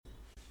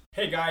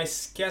Hey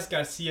guys, Kes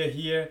Garcia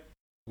here.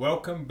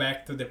 Welcome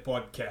back to the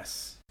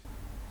podcast.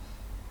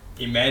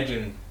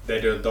 Imagine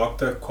that your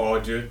doctor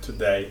called you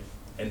today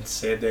and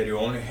said that you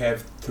only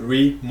have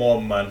 3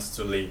 more months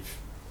to live.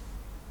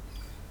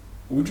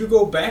 Would you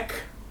go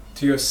back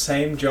to your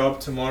same job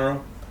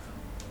tomorrow?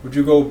 Would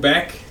you go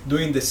back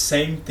doing the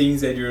same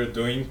things that you're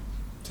doing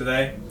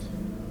today?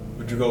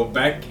 Would you go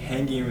back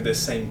hanging with the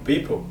same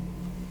people?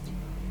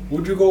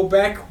 Would you go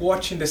back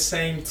watching the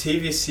same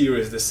TV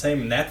series, the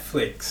same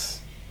Netflix?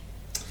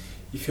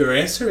 If your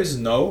answer is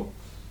no,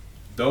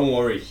 don't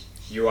worry,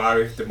 you are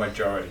with the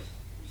majority.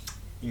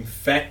 In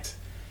fact,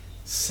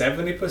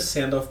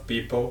 70% of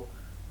people,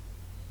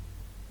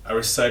 a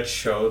research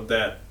showed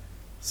that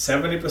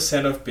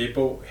 70% of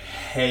people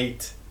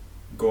hate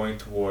going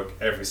to work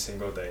every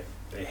single day.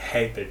 They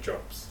hate their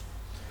jobs.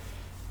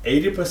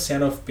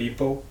 80% of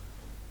people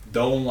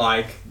don't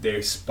like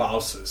their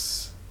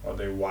spouses or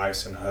their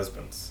wives and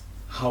husbands.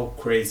 How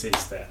crazy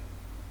is that?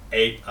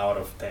 8 out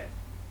of 10.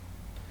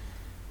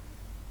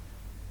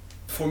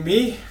 For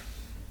me,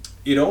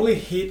 it only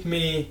hit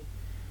me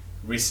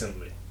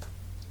recently.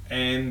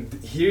 And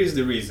here is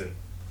the reason.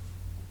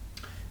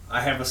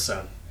 I have a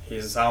son.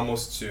 He's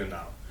almost 2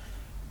 now.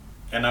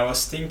 And I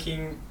was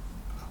thinking,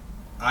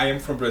 I am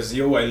from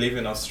Brazil, I live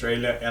in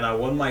Australia, and I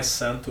want my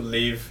son to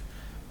live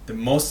the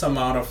most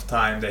amount of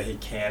time that he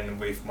can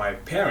with my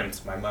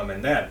parents, my mom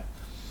and dad.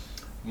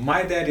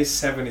 My dad is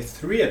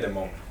 73 at the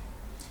moment.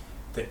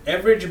 The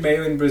average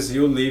male in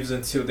Brazil lives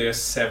until they're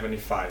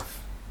 75.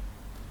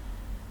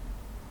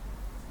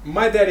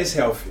 My dad is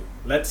healthy.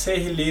 Let's say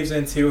he lives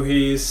until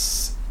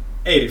he's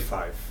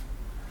 85.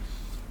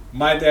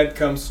 My dad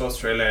comes to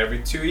Australia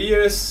every 2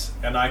 years,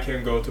 and I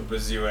can go to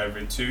Brazil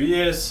every 2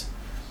 years.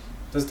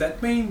 Does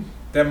that mean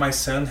that my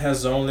son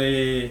has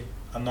only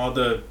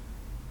another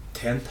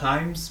 10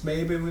 times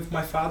maybe with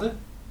my father?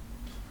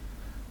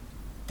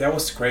 That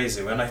was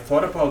crazy. When I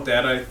thought about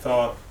that, I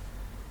thought,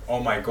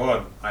 oh my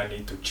God, I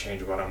need to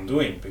change what I'm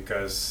doing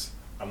because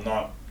I'm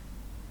not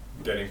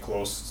getting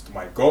close to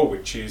my goal,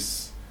 which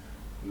is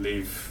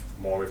live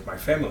more with my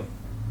family.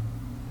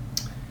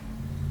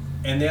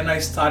 And then I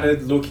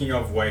started looking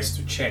of ways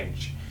to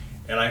change.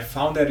 And I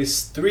found that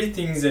it's 3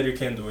 things that you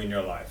can do in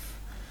your life.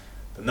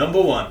 The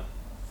number 1,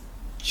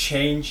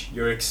 change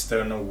your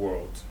external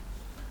world.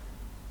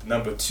 The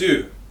number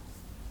 2,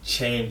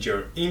 change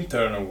your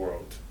internal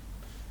world.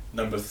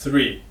 Number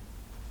 3,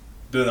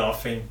 do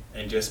nothing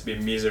and just be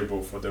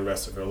miserable for the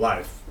rest of your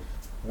life,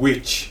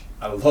 which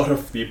a lot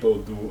of people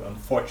do,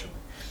 unfortunately.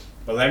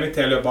 But let me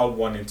tell you about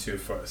 1 and 2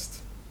 first.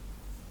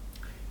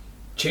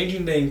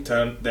 Changing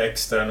the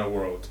external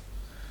world.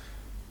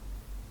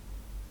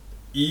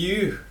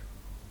 You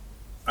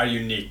are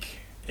unique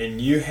and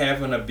you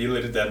have an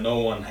ability that no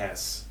one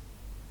has.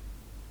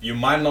 You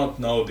might not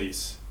know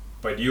this,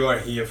 but you are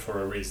here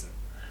for a reason.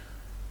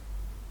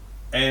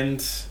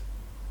 And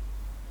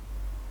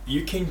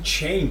you can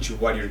change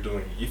what you're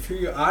doing. If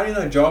you are in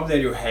a job that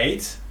you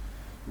hate,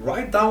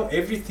 write down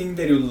everything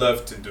that you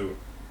love to do,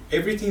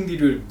 everything that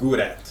you're good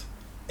at,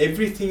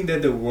 everything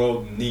that the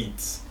world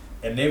needs,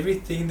 and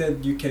everything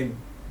that you can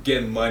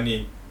get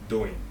money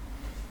doing.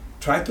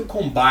 Try to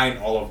combine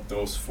all of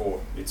those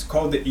 4. It's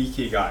called the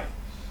Ikigai.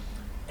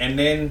 And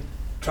then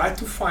try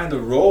to find a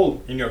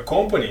role in your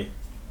company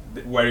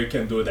where you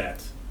can do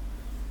that.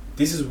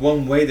 This is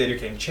one way that you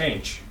can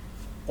change.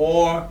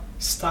 Or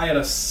start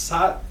a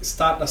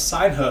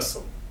side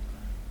hustle.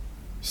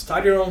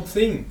 Start your own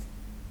thing.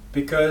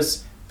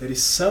 Because there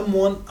is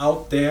someone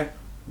out there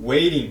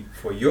waiting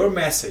for your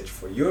message,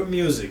 for your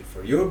music,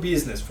 for your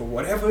business, for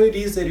whatever it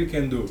is that you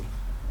can do.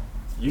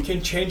 You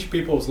can change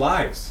people's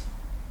lives.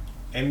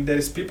 And there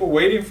is people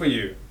waiting for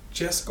you.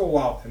 Just go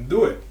out and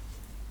do it.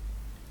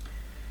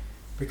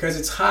 Because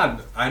it's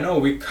hard. I know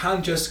we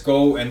can't just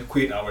go and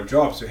quit our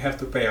jobs. We have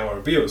to pay our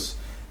bills.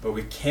 But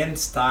we can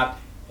start,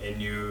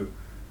 and you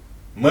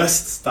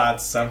must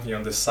start something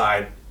on the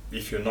side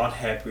if you're not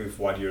happy with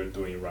what you're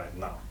doing right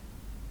now.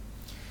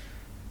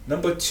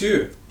 Number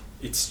 2,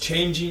 it's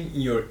changing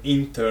your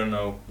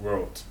internal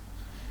world.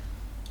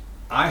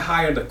 I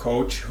hired a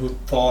coach who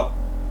taught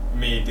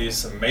me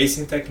this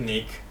amazing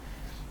technique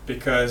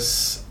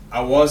because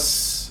I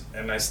was,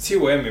 and I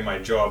still am in my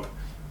job,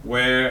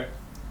 where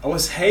I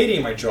was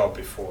hating my job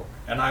before.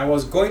 And I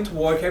was going to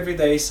work every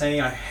day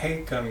saying I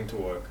hate coming to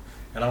work.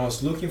 And I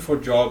was looking for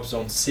jobs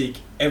on Seek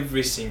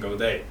every single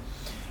day.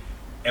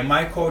 And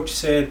my coach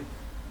said,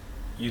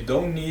 you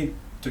don't need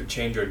to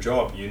change your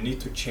job, you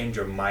need to change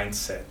your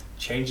mindset.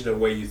 Change the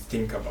way you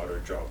think about your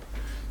job.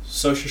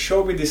 So she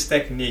showed me this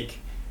technique,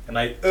 and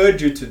I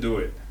urge you to do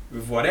it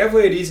with whatever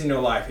it is in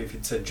your life, if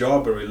it's a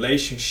job, a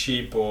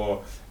relationship,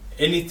 or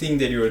anything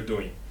that you're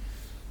doing.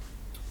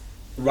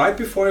 Right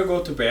before you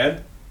go to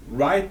bed,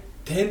 write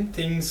 10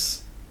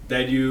 things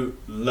that you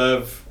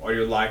love or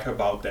you like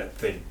about that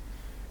thing.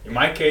 In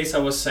my case, I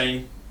was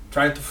saying,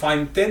 trying to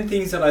find 10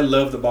 things that I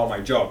loved about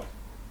my job.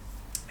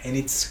 And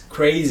it's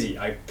crazy,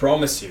 I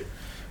promise you,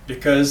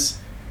 because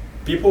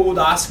people would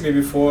ask me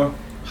before,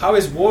 how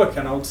is work?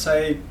 And I would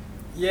say,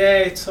 yeah,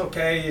 it's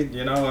okay.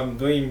 You know, I'm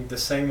doing the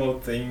same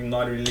old thing,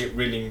 not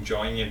really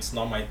enjoying it. It's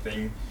not my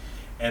thing.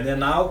 And then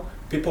now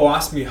people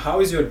ask me, "How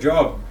is your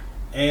job?"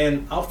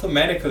 And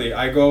automatically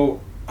I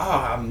go,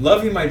 "Ah, I'm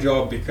loving my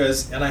job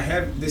because," and I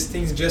have these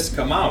things just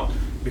come out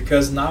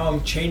because now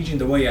I'm changing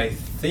the way I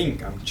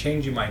think. I'm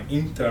changing my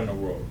internal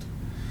world.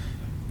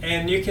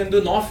 And you can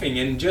do nothing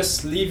and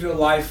just live your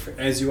life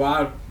as you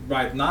are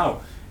right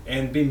now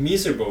and be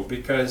miserable,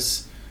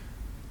 because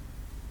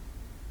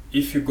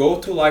if you go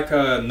to like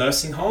a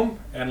nursing home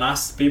and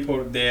ask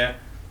people there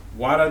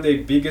what are their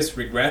biggest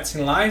regrets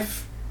in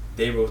life,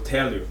 they will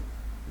tell you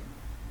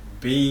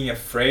being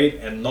afraid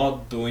and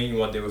not doing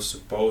what they were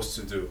supposed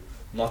to do,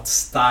 not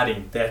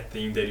starting that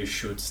thing that you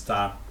should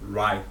start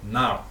right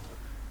now.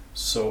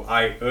 So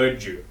I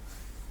urge you,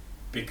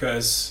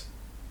 because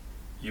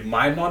you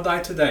might not die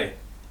today,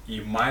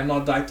 you might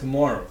not die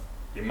tomorrow,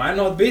 it might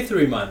not be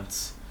 3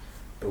 months,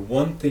 but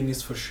one thing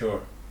is for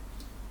sure,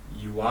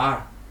 you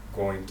are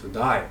going to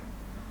die.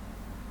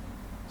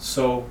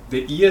 So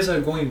the years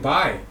are going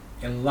by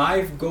and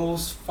life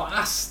goes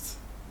fast.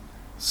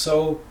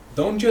 So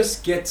don't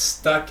just get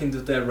stuck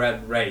into the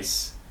rat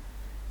race.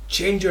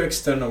 Change your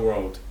external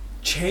world,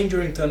 change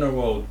your internal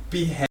world,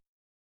 be happy.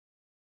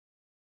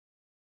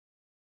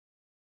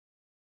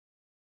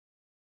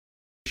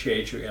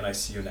 Appreciate you, and I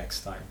see you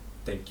next time.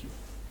 Thank you.